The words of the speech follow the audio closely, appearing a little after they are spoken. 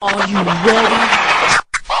Are you ready?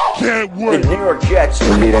 Can't wait. The New York Jets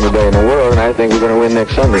can beat anybody in the world, and I think we're going to win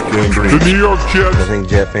next Sunday. The New York Jets. I think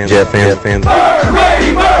Jet fans are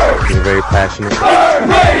very passionate.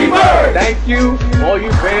 Thank you, all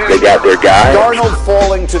you fans. They got their guy. Darnold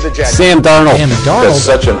falling to the Jets. Sam Darnold. That's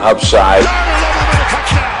such an upside.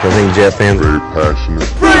 I think Jet fans are very passionate.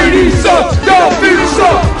 Brady sucks. Don't be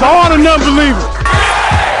sucks. To all the non-believers.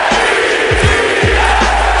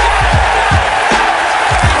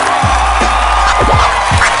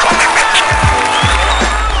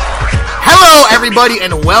 Hello, everybody,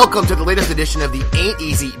 and welcome to the latest edition of the Ain't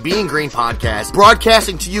Easy Being Green podcast,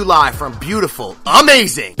 broadcasting to you live from beautiful,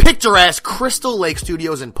 amazing, picturesque Crystal Lake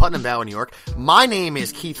Studios in Putnam Valley, New York. My name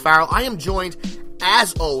is Keith Farrell. I am joined,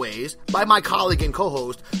 as always, by my colleague and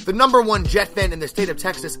co-host, the number one Jet fan in the state of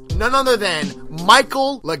Texas, none other than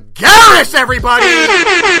Michael Lagaris, everybody!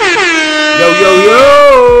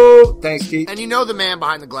 Yo! Thanks, Keith. And you know the man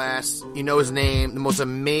behind the glass. You know his name, the most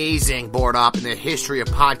amazing board op in the history of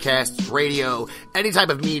podcasts, radio, any type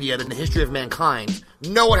of media in the history of mankind.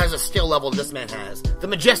 No one has a skill level this man has. The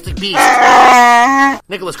majestic beast.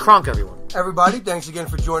 Nicholas Kronk, everyone. Everybody, thanks again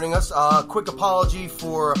for joining us. Quick apology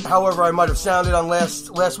for however I might have sounded on last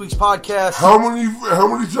week's podcast. How many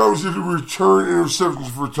times did he return interceptions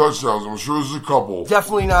for touchdowns? I'm sure there's a couple.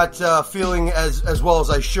 Definitely not feeling as well as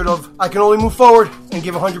I should have. I can only move forward and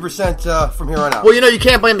give 100% from here on out. Well, you know, you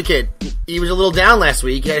can't blame the kid. He was a little down last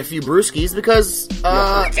week. He had a few brewskis because, We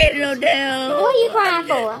take it on down. What are you crying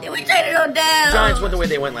for? We take it on down. Giants went the way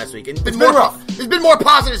they went last week. And It's been rough. There's been more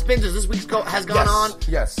positive spins as this week has gone on.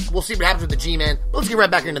 Yes. We'll see what happens with the G-Man. But let's get right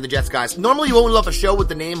back into the Jets, guys. Normally, you won't love a show with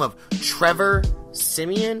the name of Trevor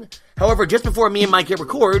Siemian. However, just before me and Mike hit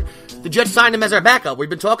record, the Jets signed him as our backup. We've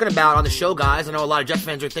been talking about on the show, guys. I know a lot of Jets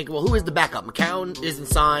fans are thinking, well, who is the backup? McCown isn't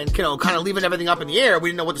signed. You know, kind of leaving everything up in the air. We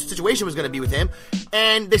didn't know what the situation was going to be with him.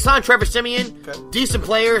 And they signed Trevor Siemian. Okay. Decent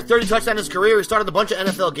player, 30 touchdowns in his career. He started a bunch of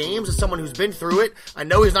NFL games as someone who's been through it. I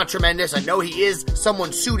know he's not tremendous. I know he is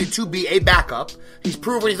someone suited to be a backup. He's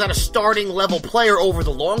proven he's not a starting level player over the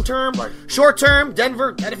long term. Right. Short term,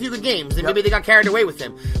 Denver had a few good games, and maybe they got carried away with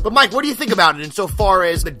him. But Mike, what do you think about it insofar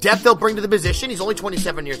as the depth they'll bring to the position? He's only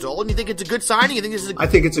 27 years old, and you think it's a good signing? You think this is I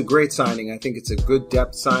think it's a great signing. I think it's a good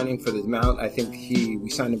depth signing for the amount. I think we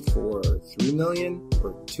signed him for $3 million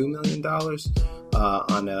or $2 million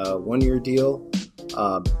on a one-year deal.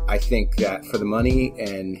 I think that for the money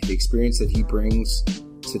and the experience that he brings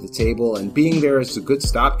to the table and being there is a good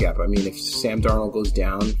stopgap. I mean, if Sam Darnold goes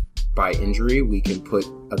down by injury, we can put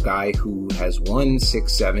a guy who has won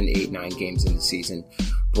 6, 7, 8, 9 games in the season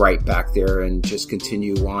right back there and just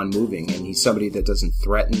continue on moving. And he's somebody that doesn't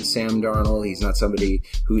threaten Sam Darnold. He's not somebody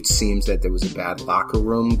who it seems that there was a bad locker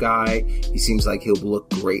room guy. He seems like he'll look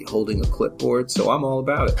great holding a clipboard. So I'm all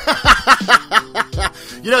about it.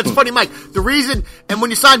 You know, it's funny, Mike. The reason, and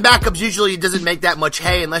when you sign backups, usually it doesn't make that much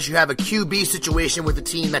hay unless you have a QB situation with the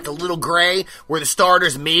team that's a little gray, where the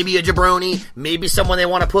starters maybe a jabroni, maybe someone they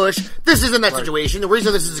want to push. This isn't that situation. The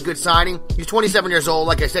reason this is a good signing, he's 27 years old.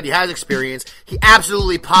 Like I said, he has experience. He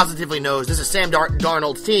absolutely, positively knows this is Sam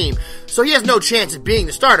Darnold's team. So he has no chance of being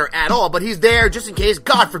the starter at all, but he's there just in case,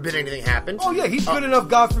 God forbid, anything happens. Oh, yeah, he's good enough.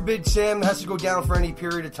 God forbid Sam has to go down for any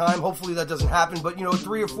period of time. Hopefully that doesn't happen. But, you know, a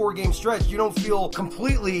 3 or 4 game stretch, you don't feel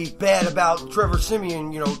completely bad about Trevor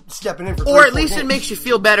Siemian, you know, stepping in for 3 or at least games. It makes you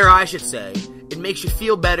feel better, I should say. It makes you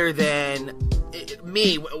feel better than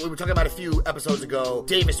me. We were talking about a few episodes ago,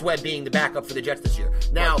 Davis Webb being the backup for the Jets this year.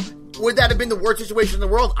 Now, would that have been the worst situation in the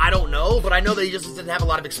world? I don't know, but I know that he just didn't have a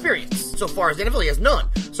lot of experience. So far as the NFL, he has none.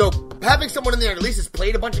 So having someone in there that at least has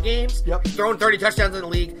played a bunch of games, thrown 30 touchdowns in the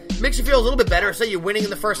league, makes you feel a little bit better. Say you're winning in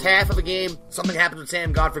the first half of a game, something happens with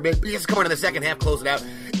Sam, God forbid, but he has to come into the second half, close it out.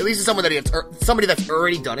 At least it's somebody that's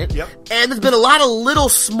already done it. Yep. And there's been a lot of little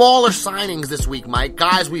smaller signings this week, Mike.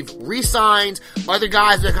 Guys we've re-signed, other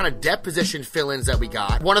guys that are kind of depth position fill-ins that we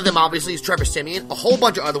got. One of them obviously is Trevor Siemian, a whole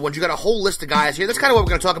bunch of other ones. You got a whole list of guys here. That's kind of what we're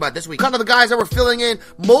going to talk about this week. Kind of the guys that we're filling in.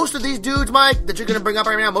 Most of these dudes, Mike, that you're going to bring up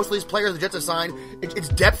right now, most of these players the Jets have signed, it's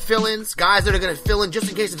depth fill-ins, guys that are going to fill in just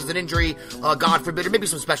in case if there's an injury, God forbid, or maybe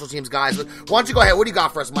some special teams guys. But why don't you go ahead? What do you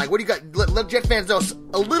got for us, Mike? What do you got? Let Jet fans know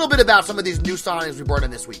a little bit about some of these new signings we brought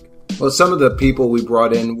in this week. Well, some of the people we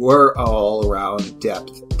brought in were all around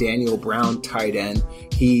depth. Daniel Brown, tight end.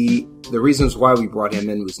 The reasons why we brought him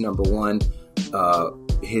in was, number one,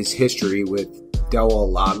 his history with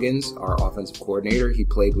Dewell Loggins, our offensive coordinator. He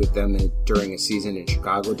played with them during a season in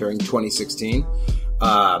Chicago during 2016.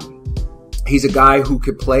 He's a guy who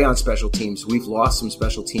could play on special teams. We've lost some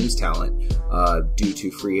special teams talent due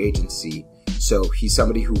to free agency. So he's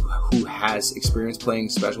somebody who has experience playing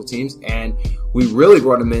special teams, and we really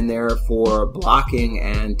brought him in there for blocking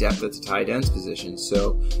and depth at the tight ends position.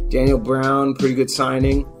 So Daniel Brown, pretty good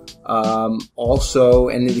signing. Also,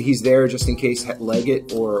 and he's there just in case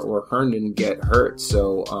Leggett or Herndon get hurt.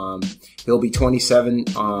 So he'll be 27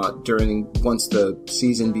 once the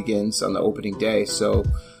season begins on the opening day. So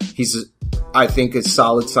he's, I think, a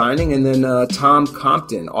solid signing. And then Tom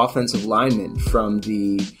Compton, offensive lineman from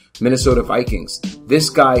the Minnesota Vikings. This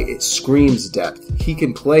guy screams depth. He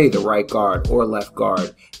can play the right guard or left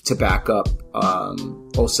guard to back up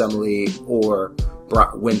Osemele or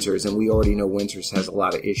Winters, and we already know Winters has a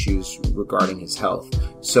lot of issues regarding his health.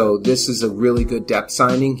 So this is a really good depth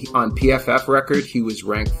signing. On PFF record, he was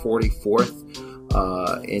ranked 44th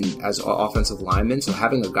as an offensive lineman. So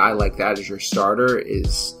having a guy like that as your starter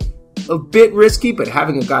is a bit risky, but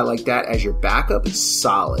having a guy like that as your backup is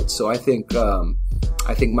solid. So I think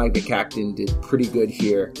Mike McCagnon did pretty good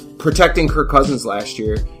here. Protecting Kirk Cousins last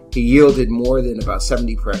year, he yielded more than about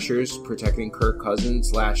 70 pressures protecting Kirk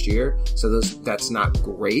Cousins last year. So that's not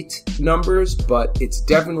great numbers, but it's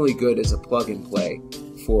definitely good as a plug and play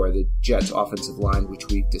for the Jets offensive line, which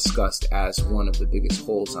we discussed as one of the biggest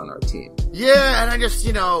holes on our team. Yeah, and I just,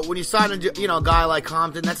 when you sign a guy like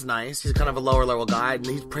Compton, that's nice. He's kind of a lower level guy, and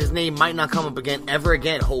his name might not come up ever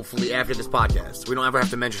again, hopefully, after this podcast. We don't ever have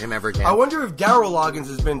to mention him ever again. I wonder if Darryl Loggins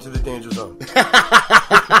has been to the danger zone.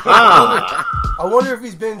 I wonder if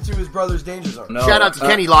he's been to his brother's danger zone. No. Shout out to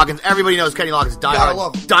Kenny Loggins. Everybody knows Kenny Loggins,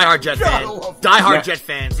 diehard Jet fan. Diehard Jet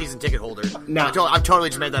fan, season ticket holder. No. I've totally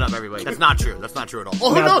just made that up, everybody. That's not true. That's not true at all.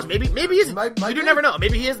 Well, who knows? Maybe he is. You do never know.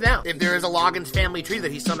 Maybe he is now. If there is a Loggins family tree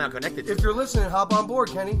that he's somehow connected to. If you're listening, hop on board,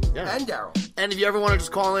 Kenny. Yeah. And Darryl. And if you ever want to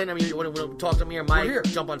just call in, you want to talk to me or Mike,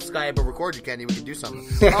 jump on Skype or record you, Kenny, we can do something.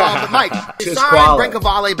 But Mike, they signed Brent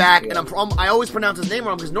Cavalli back, and I always pronounce his name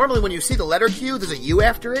wrong, because normally when you see the letter Q, there's a U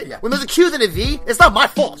after it. Yeah. When there's a Q then a V, it's not my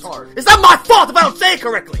fault. It's hard. It's not my fault if I don't say it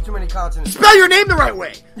correctly. Too many consonants. Spell your name the right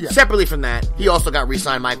way. Yeah. Separately from that, he also got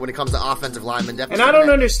re-signed, Mike, when it comes to offensive linemen. And I don't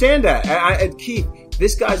understand that. Keith,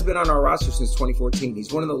 this guy's been on our roster since 2014.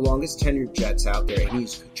 He's one of the longest tenured Jets out there, and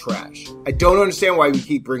he's trash. I don't understand why we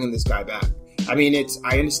keep bringing this guy back. I mean,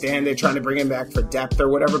 I understand they're trying to bring him back for depth or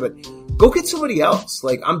whatever, but go get somebody else.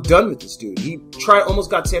 Like, I'm done with this dude. He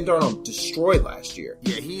almost got Sam Darnold destroyed last year.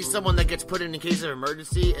 Yeah, he's someone that gets put in case of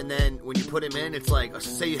emergency, and then when you put him in, it's like,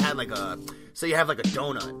 say you have like a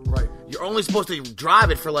donut. Right. You're only supposed to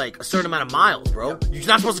drive it for like a certain amount of miles, bro. Yep. You're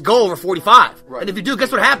not supposed to go over 45. Right. And if you do,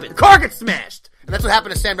 guess what happened? The car gets smashed. And that's what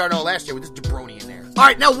happened to Sam Darnold last year with this jabroni in there. All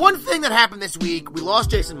right, now one thing that happened this week, we lost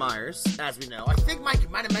Jason Myers, as we know. I think Mike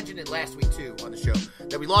might have mentioned it last week, too, on the show,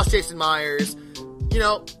 that we lost Jason Myers.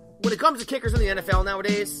 When it comes to kickers in the NFL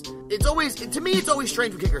nowadays, it's always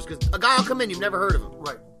strange with kickers, because a guy will come in, you've never heard of him.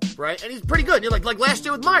 Right? And he's pretty good. You're like last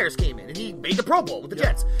year with Myers came in, and he made the Pro Bowl with the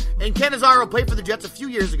Jets. And Cannizzaro played for the Jets a few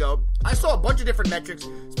years ago. I saw a bunch of different metrics,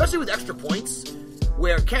 especially with extra points,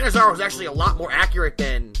 where Cannizzaro was actually a lot more accurate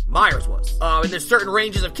than Myers was. And there's certain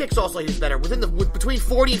ranges of kicks also he's better. Between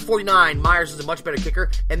 40 and 49, Myers is a much better kicker,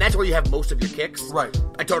 and that's where you have most of your kicks. Right.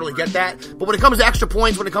 I totally get that. But when it comes to extra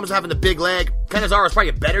points, when it comes to having the big leg, Cannizzaro is probably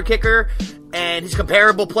a better kicker, and he's a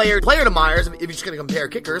comparable player to Myers. If you're just going to compare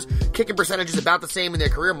kickers, kicking percentage is about the same in their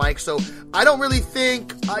career, Mike. So I don't really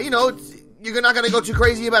think, you're not going to go too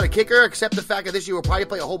crazy about a kicker, except the fact that this year we'll probably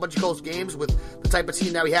play a whole bunch of close games with the type of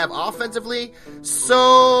team that we have offensively.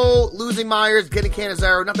 So, losing Myers, getting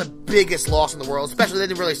Cannizzaro, not the biggest loss in the world, especially they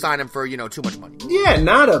didn't really sign him for, too much money. Yeah,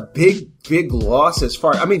 not a big loss as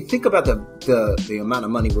far... I mean, think about the amount of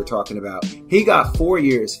money we're talking about. He got 4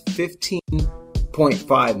 years,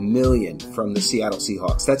 $15.5 million from the Seattle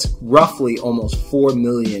Seahawks. That's roughly almost $4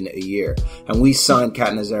 million a year. And we signed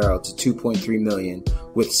Cannizzaro to $2.3 million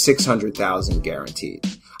with $600,000 guaranteed.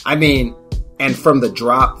 I mean, and from the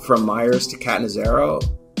drop from Myers to Cannizzaro,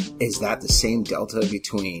 is that the same delta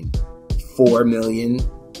between $4 million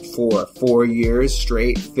for 4 years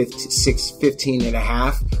straight, 15 and a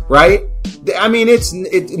half, right? I mean,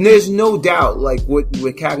 there's no doubt, like, what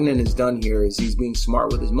Cagnon has done here is he's being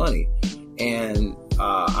smart with his money. And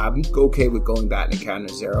I'm okay with going back to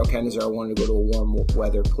Cannizzaro. Cannizzaro wanted to go to a warm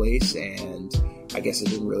weather place, and I guess it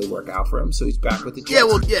didn't really work out for him, so he's back with the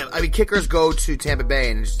Jets. I mean, kickers go to Tampa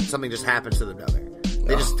Bay, and something just happens to them down there.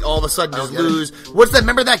 They just all of a sudden just lose. What's that?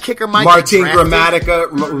 Remember that kicker, Mike? Martin Gramatica.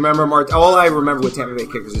 Remember Martin? All I remember with Tampa Bay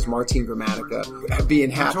kickers is Martin Gramatica being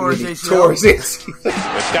happy with his tours. It's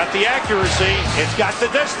got the accuracy. It's got the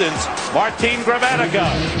distance. Martin Gramatica,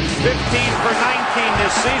 15 for 19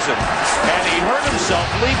 this season, and he hurt himself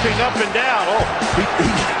leaping up and down. Oh,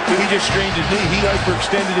 he just strained his knee. He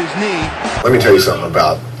hyperextended his knee. Let me tell you something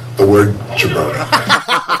about The word jabroni.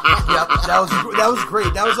 Yep, that was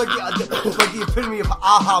great. That was like the epitome of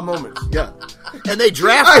aha moments. Yeah. And they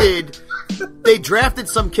drafted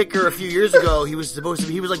some kicker a few years ago. He was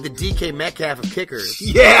like the DK Metcalf of kickers.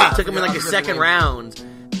 Yeah. Took him in like the second round,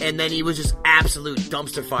 and then he was just absolute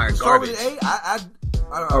dumpster fire Start garbage. with an A?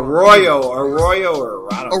 Arroyo or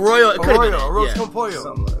Arado. Arroyo, it could have been. Arroz con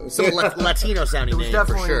pollo. Some Latino sounding name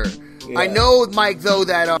for sure. Yeah. I know, Mike, though,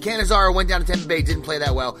 that Cannizaro went down to Tampa Bay, didn't play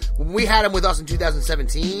that well. When we had him with us in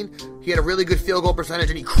 2017, he had a really good field goal percentage,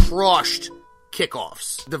 and he crushed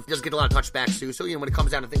kickoffs. Does get a lot of touchbacks, too. So, when it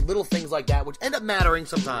comes down to little things like that, which end up mattering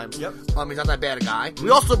sometimes. Yep. He's not that bad a guy. We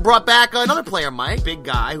also brought back another player, Mike, big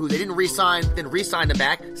guy, who they didn't re-sign him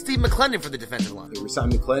back, Steve McClendon for the defensive line. They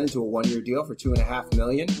re-signed McClendon to a 1-year deal for $2.5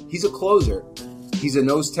 million. He's a closer. He's a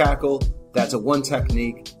nose tackle. That's a one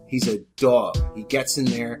technique. He's a dog. He gets in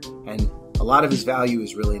there, and a lot of his value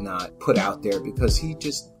is really not put out there because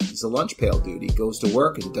he's a lunch pail dude. He goes to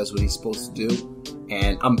work and does what he's supposed to do.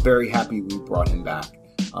 And I'm very happy we brought him back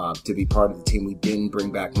to be part of the team. We didn't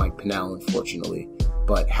bring back Mike Pennell, unfortunately.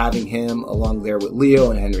 But having him along there with Leo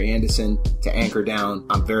and Henry Anderson to anchor down,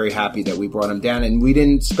 I'm very happy that we brought him down. And we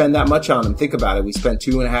didn't spend that much on him. Think about it. We spent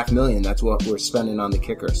 $2.5 million. That's what we're spending on the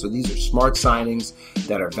kicker. So these are smart signings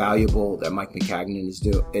that are valuable that Mike Maccagnan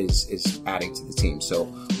is adding to the team.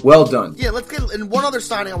 So well done. Yeah, let's get and one other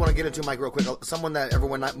signing I want to get into, Mike, real quick. Someone that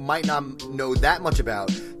everyone might not know that much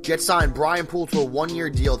about. Jets signed Brian Poole to a 1-year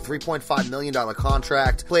deal, $3.5 million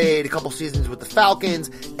contract. Played a couple seasons with the Falcons,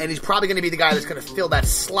 and he's probably going to be the guy that's going to fill that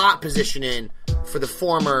slot position in for the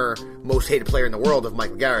former most hated player in the world of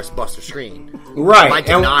Michael Garris, Buster Skrine. Right. Mike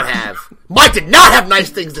did not have nice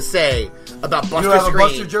things to say about Buster Skrine. You don't have a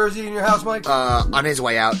Buster jersey in your house, Mike? On his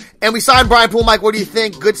way out. And we signed Brian Poole. Mike, what do you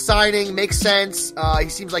think? Good signing, makes sense. He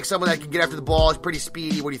seems like someone that can get after the ball. He's pretty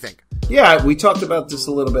speedy. What do you think? Yeah, we talked about this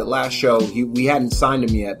a little bit last show. We hadn't signed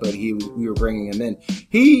him yet, but we were bringing him in.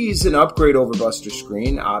 He's an upgrade over Buster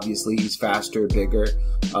Skrine. Obviously, he's faster, bigger.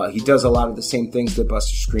 He does a lot of the same things that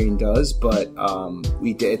Buster Skrine does, but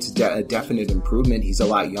it's a definite improvement. He's a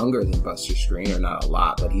lot younger than Buster Skrine, or not a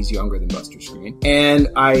lot, but he's younger than Buster Skrine. And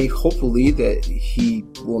I hopefully that he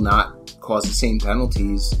will not cause the same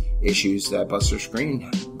penalties issues that Buster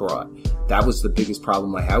Skrine brought. That was the biggest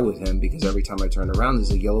problem I had with him, because every time I turned around,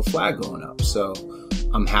 there's a yellow flag going up. So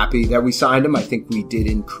I'm happy that we signed him. I think we did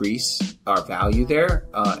increase our value there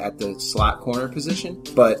at the slot corner position,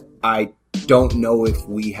 but I don't know if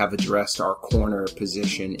we have addressed our corner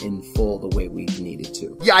position in full the way we needed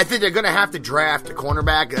to. Yeah, I think they're going to have to draft a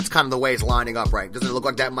cornerback. That's kind of the way it's lining up, right? Doesn't it look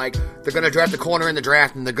like that, Mike? They're going to draft a corner in the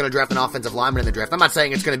draft, and they're going to draft an offensive lineman in the draft. I'm not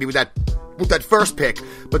saying it's going to be with that first pick,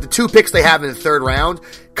 but the 2 picks they have in the third round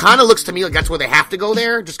kind of looks to me like that's where they have to go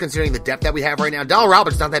there, just considering the depth that we have right now. Donald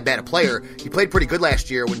Roberts not that bad a player. He played pretty good last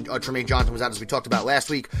year when Tremaine Johnson was out, as we talked about last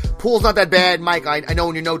week. Poole's not that bad. Mike, I know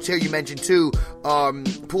in your notes here you mentioned too,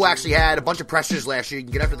 Poole actually had a bunch of pressures last year. You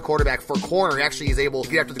can get after the quarterback for a corner. He actually is able to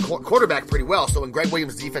get after the quarterback pretty well. So in Greg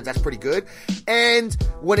Williams' defense, that's pretty good. And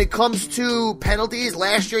when it comes to penalties,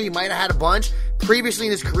 last year he might have had a bunch. Previously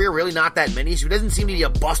in his career, really not that many. So he doesn't seem to be a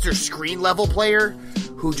Buster Skrine level player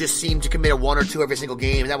who just seemed to commit a 1 or 2 every single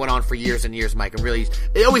game. That went on for years and years, Mike. And really,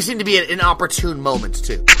 it always seemed to be in opportune moments,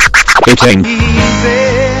 too.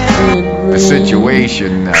 The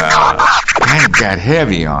situation kind of got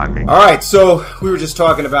heavy on me. All right, so we were just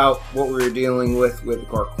talking about what we were dealing with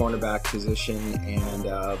our cornerback position and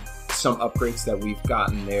some upgrades that we've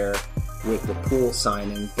gotten there with the Poole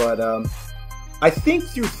signing. But I think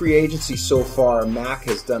through free agency so far, Mac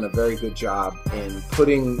has done a very good job in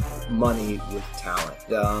putting money with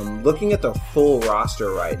talent. Looking at the full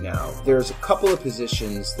roster right now, there's a couple of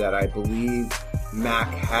positions that I believe Mac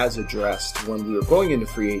has addressed when we were going into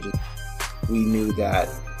free agency. We knew that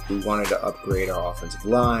we wanted to upgrade our offensive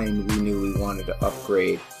line. We knew we wanted to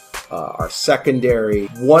upgrade our secondary.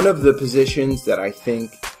 One of the positions that I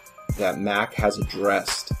think that Mac has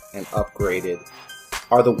addressed and upgraded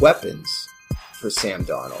are the weapons for Sam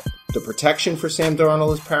Darnold. The protection for Sam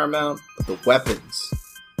Darnold is paramount, but the weapons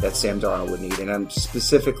that Sam Darnold would need, and I'm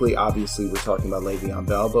specifically, obviously, we're talking about Le'Veon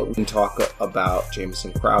Bell, but we can talk about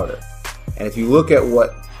Jamison Crowder. And if you look at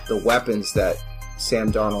what the weapons that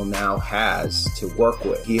Sam Darnold now has to work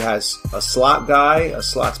with, he has a slot guy, a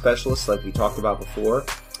slot specialist like we talked about before,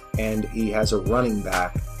 and he has a running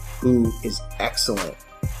back who is excellent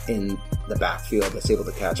in the backfield that's able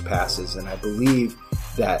to catch passes. And I believe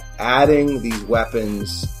that adding these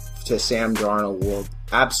weapons to Sam Darnold will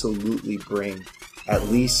absolutely bring at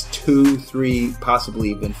least 2, 3,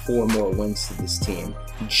 possibly even 4 more wins to this team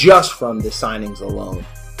just from the signings alone.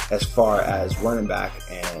 as far as running back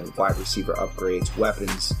and wide receiver upgrades,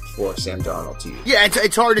 weapons for Sam Darnold to use. Yeah,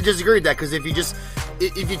 it's hard to disagree with that, because if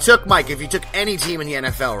you took any team in the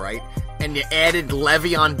NFL, right, and you added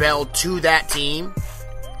Le'Veon Bell to that team,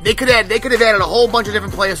 they could have added a whole bunch of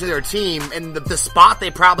different players to their team, and the spot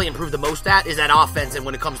they probably improve the most at is that offense. And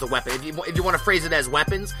when it comes to weapons, if you want to phrase it as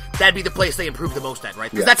weapons, that'd be the place they improve the most at, right?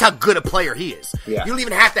 Because that's how good a player he is. Yeah. You don't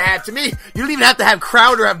even have to have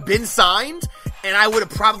Crowder have been signed. And I would have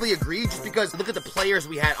probably agreed, just because look at the players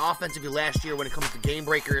we had offensively last year when it comes to game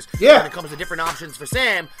breakers, when it comes to different options for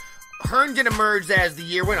Sam. Herndon emerged as the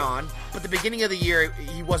year went on, but the beginning of the year,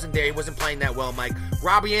 he wasn't there. He wasn't playing that well, Mike.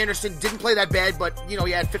 Robbie Anderson didn't play that bad, but, he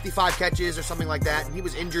had 55 catches or something like that, and he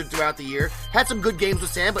was injured throughout the year. Had some good games with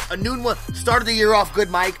Sam, but Enunwa started the year off good,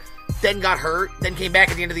 Mike, then got hurt, then came back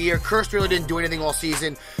at the end of the year. Kearse really didn't do anything all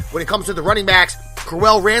season. When it comes to the running backs,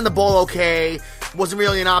 Crowell ran the ball okay, wasn't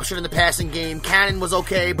really an option in the passing game. Cannon was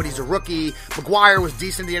okay, but he's a rookie. McGuire was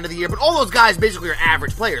decent at the end of the year, but all those guys basically are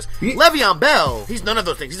average players. Le'Veon Bell, he's none of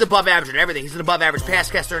those things. He's above average in everything. He's an above average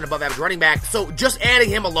pass catcher and above average running back. So just adding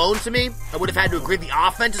him alone, to me, I would have had to agree the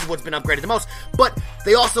offense is what's been upgraded the most. But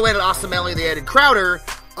they also added Osamele, they added Crowder.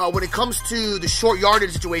 When it comes to the short yardage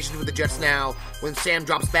situation with the Jets now, when Sam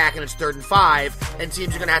drops back and it's 3rd and 5, and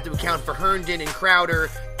teams are going to have to account for Herndon and Crowder,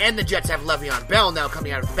 and the Jets have Le'Veon Bell now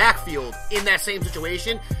coming out of the backfield in that same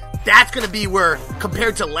situation, that's going to be where,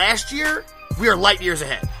 compared to last year, we are light years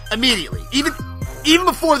ahead. Immediately. Even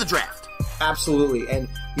before the draft. Absolutely. And,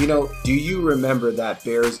 do you remember that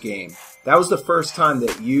Bears game? That was the first time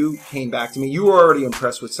that you came back to me. You were already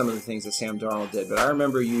impressed with some of the things that Sam Darnold did, but I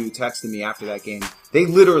remember you texting me after that game. They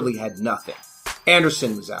literally had nothing.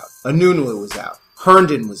 Anderson was out. Enunwa was out.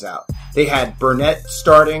 Herndon was out. They had Burnett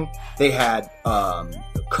starting. They had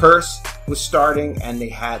Kearse was starting, and they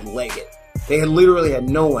had Leggett. They had literally had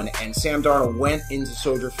no one, and Sam Darnold went into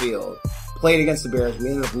Soldier Field, played against the Bears. We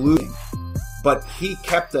ended up losing. But he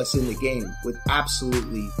kept us in the game with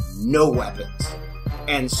absolutely no weapons.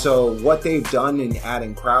 And so what they've done in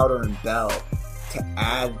adding Crowder and Bell to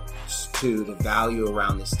add to the value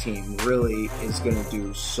around this team really is going to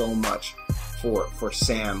do so much for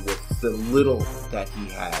Sam with the little that he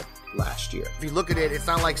had last year. If you look at it, it's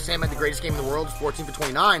not like Sam had the greatest game in the world, 14 for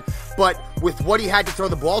 29, but with what he had to throw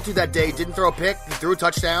the ball to that day, he didn't throw a pick, he threw a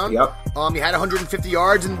touchdown. Yep. He had 150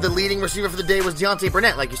 yards, and the leading receiver for the day was Deontay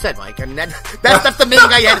Burnett, like you said, Mike. And that's the main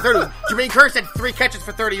guy you had to throw to. Jermaine Kearse had 3 catches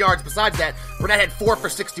for 30 yards. Besides that, Burnett had 4 for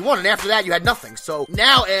 61, and after that, you had nothing. So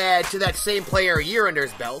now add to that same player a year under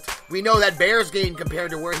his belt. We know that Bears game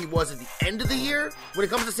compared to where he was at the end of the year when it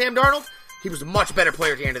comes to Sam Darnold, he was a much better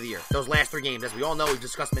player at the end of the year. Those last 3 games, as we all know, we've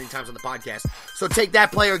discussed many times on the podcast. So take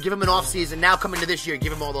that player, give him an offseason, now come into this year,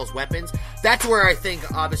 give him all those weapons. That's where I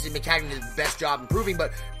think, obviously, McCagnon did the best job improving,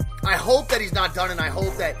 but I hope that he's not done, and I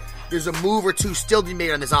hope that there's a move or two still to be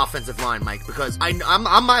made on this offensive line, Mike, because I'm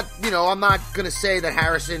not going to say that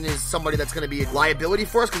Harrison is somebody that's going to be a liability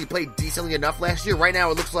for us because he played decently enough last year. Right now,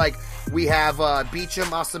 it looks like we have Beachum,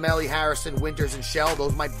 Osamele, Harrison, Winters, and Shell.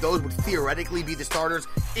 Those would theoretically be the starters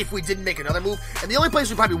if we didn't make another move. And the only place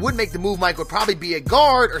we probably would make the move, Mike, would probably be a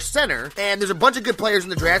guard or center. And there's a bunch of good players in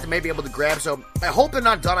the draft that may be able to grab. So I hope they're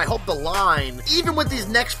not done. I hope the line, even with these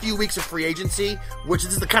next few weeks of free agency, which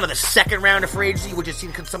is the kind of the second round of free agency, which has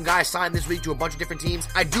seen some guys sign this week to a bunch of different teams,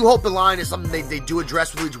 I do hope the line is something they do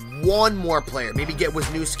address with each one more player. Maybe get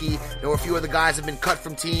Wisniewski. A few other guys have been cut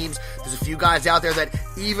from teams. There's a few guys out there that,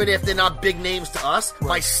 even if they're not big names to us,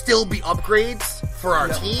 might still be upgrades for our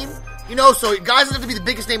team. So guys don't have to be the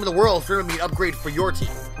biggest name in the world for them to be an upgrade for your team.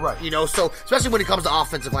 Right. So especially when it comes to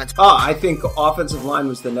offensive line. I think offensive line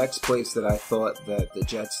was the next place that I thought that the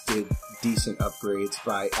Jets did decent upgrades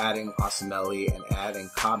by adding Osamele and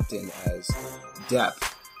adding Compton as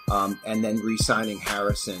depth. And then re-signing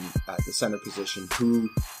Harrison at the center position, who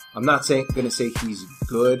I'm not going to say he's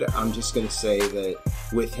good. I'm just going to say that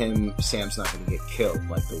with him, Sam's not going to get killed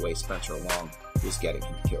like the way Spencer Long was getting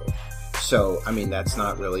him killed. So, that's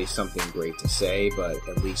not really something great to say, but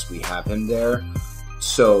at least we have him there.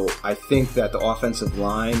 So I think that the offensive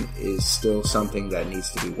line is still something that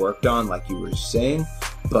needs to be worked on, like you were saying.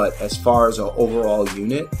 But as far as an overall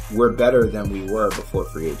unit, we're better than we were before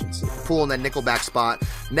free agency. Pool in that nickelback spot.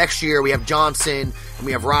 Next year, we have Johnson and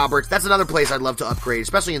we have Roberts. That's another place I'd love to upgrade,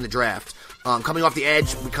 especially in the draft. Coming off the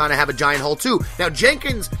edge, we kind of have a giant hole too. Now,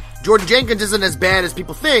 Jordan Jenkins isn't as bad as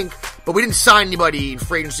people think, but we didn't sign anybody in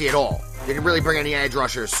free agency at all. They didn't really bring any edge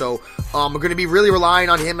rushers, so we're going to be really relying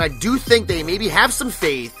on him. I do think they maybe have some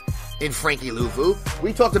faith in Frankie Louvu.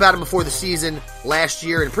 We talked about him before the season last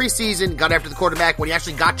year in preseason, got after the quarterback. When he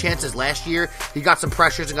actually got chances last year, he got some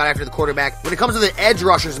pressures and got after the quarterback. When it comes to the edge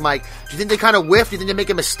rushers, Mike, do you think they kind of whiff? Do you think they make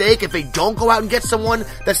a mistake if they don't go out and get someone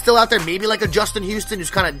that's still out there, maybe like a Justin Houston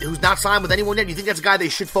who's not signed with anyone yet? Do you think that's a guy they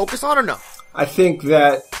should focus on or no? I think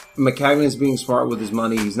that Maccagnan is being smart with his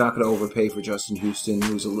money. He's not going to overpay for Justin Houston,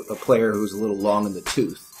 who's a player who's a little long in the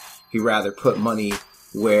tooth. He'd rather put money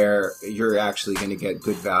where you're actually going to get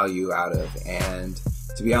good value out of. And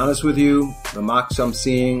to be honest with you, the mocks I'm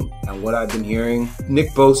seeing and what I've been hearing, Nick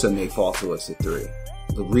Bosa may fall to us at 3.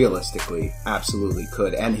 Realistically, absolutely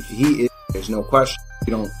could. And if he is, there's no question.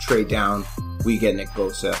 We don't trade down. We get Nick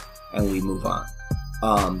Bosa and we move on.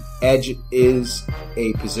 Edge is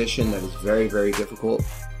a position that is very, very difficult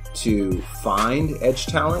to find edge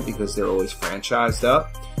talent because they're always franchised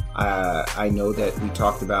up. I know that we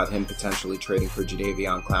talked about him potentially trading for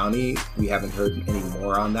Jadeveon Clowney. We haven't heard any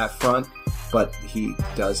more on that front, but he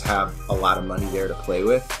does have a lot of money there to play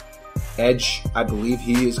with. Edge, I believe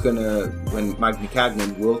he is going to, when Mike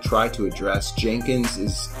Maccagnan will try to address. Jenkins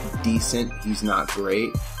is decent. He's not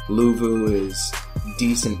great. Louvu is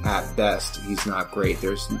decent at best. He's not great.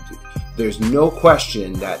 There's no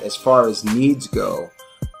question that as far as needs go,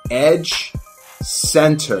 edge,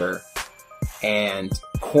 center, and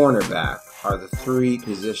cornerback are the 3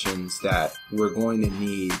 positions that we're going to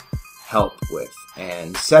need help with.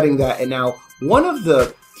 And setting that, and now one of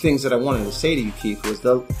the things that I wanted to say to you, Keith, was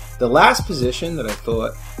the last position that I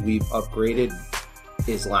thought we've upgraded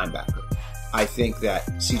is linebacker. I think that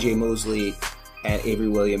CJ Mosley and Avery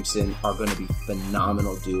Williamson are going to be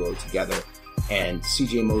phenomenal duo together. And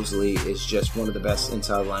CJ Mosley is just one of the best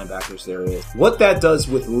inside linebackers there is. What that does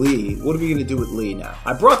with Lee, what are we going to do with Lee now?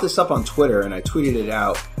 I brought this up on Twitter and I tweeted it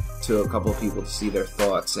out to a couple of people to see their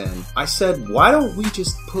thoughts. And I said, why don't we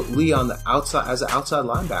just put Lee on the outside as an outside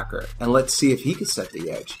linebacker and let's see if he can set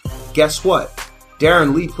the edge? Guess what?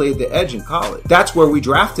 Darren Lee played the edge in college. That's where we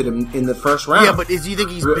drafted him in the first round. Yeah, but do you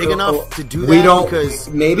think he's big enough to do that? We don't. Because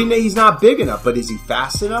maybe he's not big enough, but is he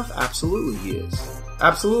fast enough? Absolutely he is.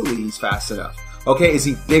 Absolutely he's fast enough. Okay, is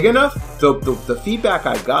he big enough? The feedback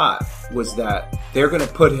I got was that they're going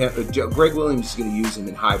to put him, Greg Williams is going to use him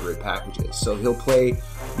in hybrid packages. So he'll play,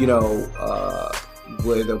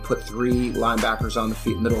 where they'll put 3 linebackers on the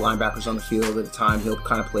field, middle linebackers on the field at a time. He'll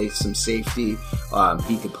kind of play some safety.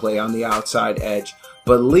 He could play on the outside edge.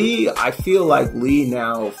 But Lee, I feel like Lee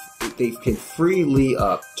now, they can free Lee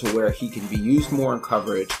up to where he can be used more in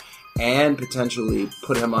coverage and potentially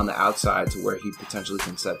put him on the outside to where he potentially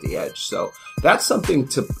can set the edge. So that's something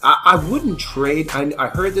I wouldn't trade. I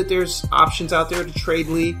heard that there's options out there to trade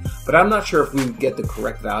Lee, but I'm not sure if we would get the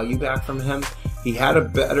correct value back from him. He had a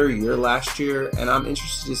better year last year, and I'm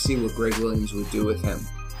interested to see what Greg Williams would do with him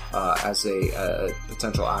as a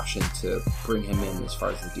potential option to bring him in as far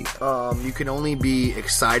as the defense. You can only be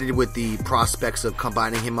excited with the prospects of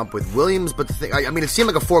combining him up with Williams, but the thing, it seemed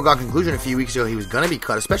like a foregone conclusion a few weeks ago he was going to be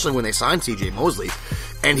cut, especially when they signed CJ Mosley.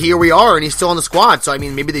 And here we are, and he's still on the squad, so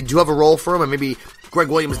maybe they do have a role for him, and maybe Greg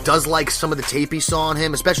Williams does like some of the tape he saw on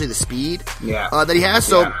him, especially the speed that he has.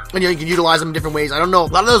 So, and you can utilize him in different ways. I don't know. A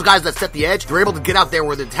lot of those guys that set the edge, they're able to get out there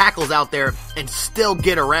where the tackle's out there and still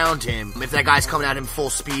get around him. If that guy's coming at him full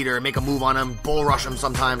speed or make a move on him, bull rush him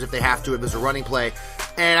sometimes if they have to, if there's a running play.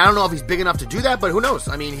 And I don't know if he's big enough to do that, but who knows?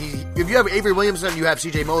 If you have Avery Williamson and you have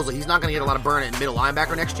CJ Mosley, he's not going to get a lot of burn at middle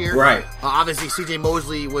linebacker next year. Right. Obviously, CJ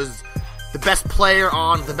Mosley was the best player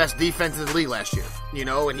on the best defense in the league last year,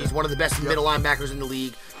 and he's one of the best middle linebackers in the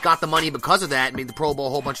league. Got the money because of that, made the Pro Bowl a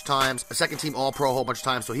whole bunch of times, a second team All-Pro a whole bunch of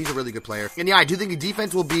times, so he's a really good player. And I do think the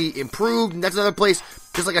defense will be improved, and that's another place,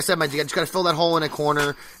 just like I said, you just got to fill that hole in a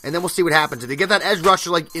corner, and then we'll see what happens. If they get that edge rusher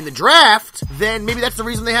in the draft, then maybe that's the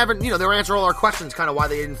reason they haven't, they'll answer all our questions, kind of why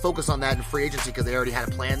they didn't focus on that in free agency, because they already had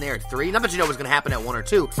a plan there at 3. Not that what's going to happen at 1 or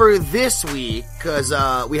 2. For this week, because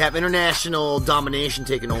we have international domination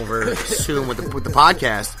taking over soon with the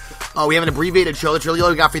podcast, we have an abbreviated show. That's really all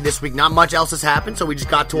we got for you this week. Not much else has happened, so we just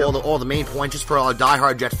got to all the main points just for all our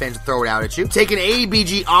diehard Jet fans to throw it out at you. Taking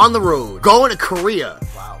ABG on the road. Going to Korea.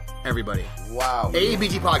 Wow. Everybody. Wow.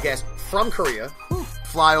 ABG podcast from Korea.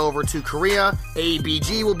 Fly over to Korea.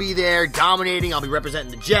 ABG will be there dominating. I'll be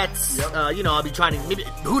representing the Jets. Yep. I'll be trying to, maybe,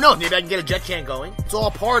 who knows, maybe I can get a Jet chant going. It's all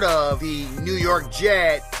part of the New York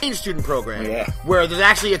Jet student program. Yeah. Where there's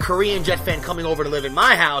actually a Korean Jet fan coming over to live in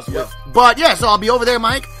my house. Yep. But yeah, so I'll be over there,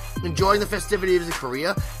 Mike, enjoying the festivities of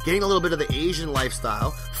Korea, getting a little bit of the Asian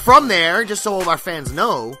lifestyle. From there, just so all of our fans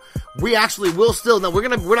know, we actually will still, we're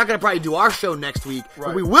not gonna probably do our show next week,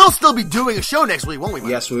 but we will still be doing a show next week, won't we, Mike?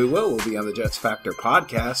 Yes, we will. We'll be on the Jets Factor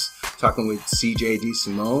podcast, talking with CJ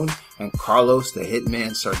DeSimone and Carlos the Hitman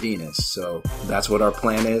Sardinas. So that's what our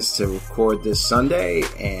plan is, to record this Sunday,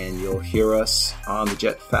 and you'll hear us on the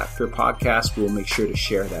Jet Factor podcast. We'll make sure to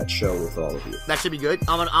share that show with all of you. That should be good.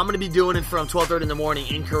 I'm going to be doing it from 12:30 in the morning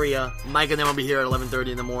in Korea. Mike and them will be here at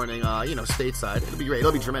 11:30 in the morning, stateside. It'll be great.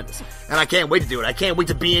 It'll be tremendous. And I can't wait to do it. I can't wait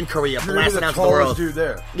to be in Korea, blasting out to the world. Dude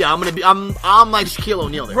there. Yeah, I'm like Shaquille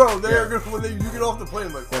O'Neal there. Bro, they're going to, when you get off the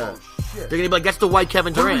plane, like, oh, shit. They're going to be like, that's the white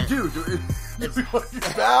Kevin Durant. What do we do? Do we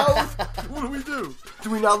bow? What do we do?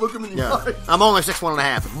 Do we not look him in the eyes? I'm only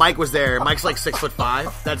 6'1.5". If Mike was there, Mike's like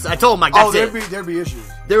 6'5". I told Mike that's it. There'd be issues.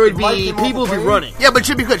 There would be people would be running. Yeah, but it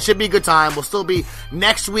should be good. Should be a good time. We'll still be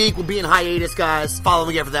next week. We'll be in hiatus, guys. Follow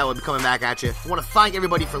me after that. We'll be coming back at you. I want to thank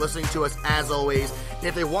everybody for listening to us as always. And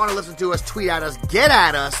if they want to listen to us, tweet at us, get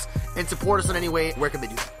at us, and support us in any way, where can they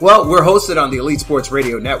do that? Well, we're hosted on the Elite Sports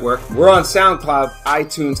Radio Network. We're on SoundCloud,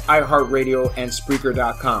 iTunes, iHeartRadio, and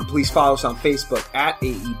Spreaker.com. Please follow us on Facebook at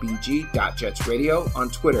AEBG.JetsRadio, on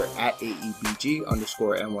Twitter at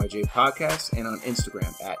AEBG_NYJ Podcast, and on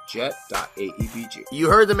Instagram at Jet.AEBG. You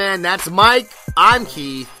heard the man. That's Mike. I'm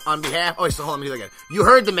Keith. On behalf... Oh, so hold on. Let me do that again. You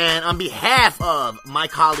heard the man. On behalf of my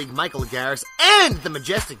colleague, Michael Garris, and the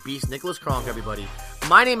majestic beast, Nicholas Kronk, everybody.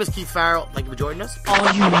 My name is Keith Farrell. Thank you for joining us.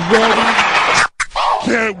 Are you ready?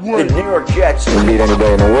 Can't wait. The New York Jets We beat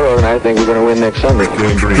anybody in the world, and I think we're going to win next Sunday.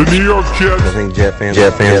 The New York Jets. I think Jet fans are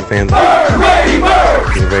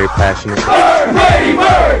very passionate.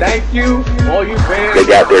 Thank you, all you fans. They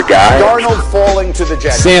got their guy. Darnold falling to the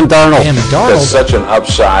Jets. Sam Darnold. That's such an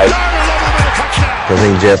upside. I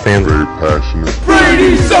think Jet fans are very passionate.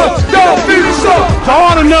 Brady sucks. Y'all sucks. To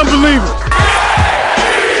all the non-believers.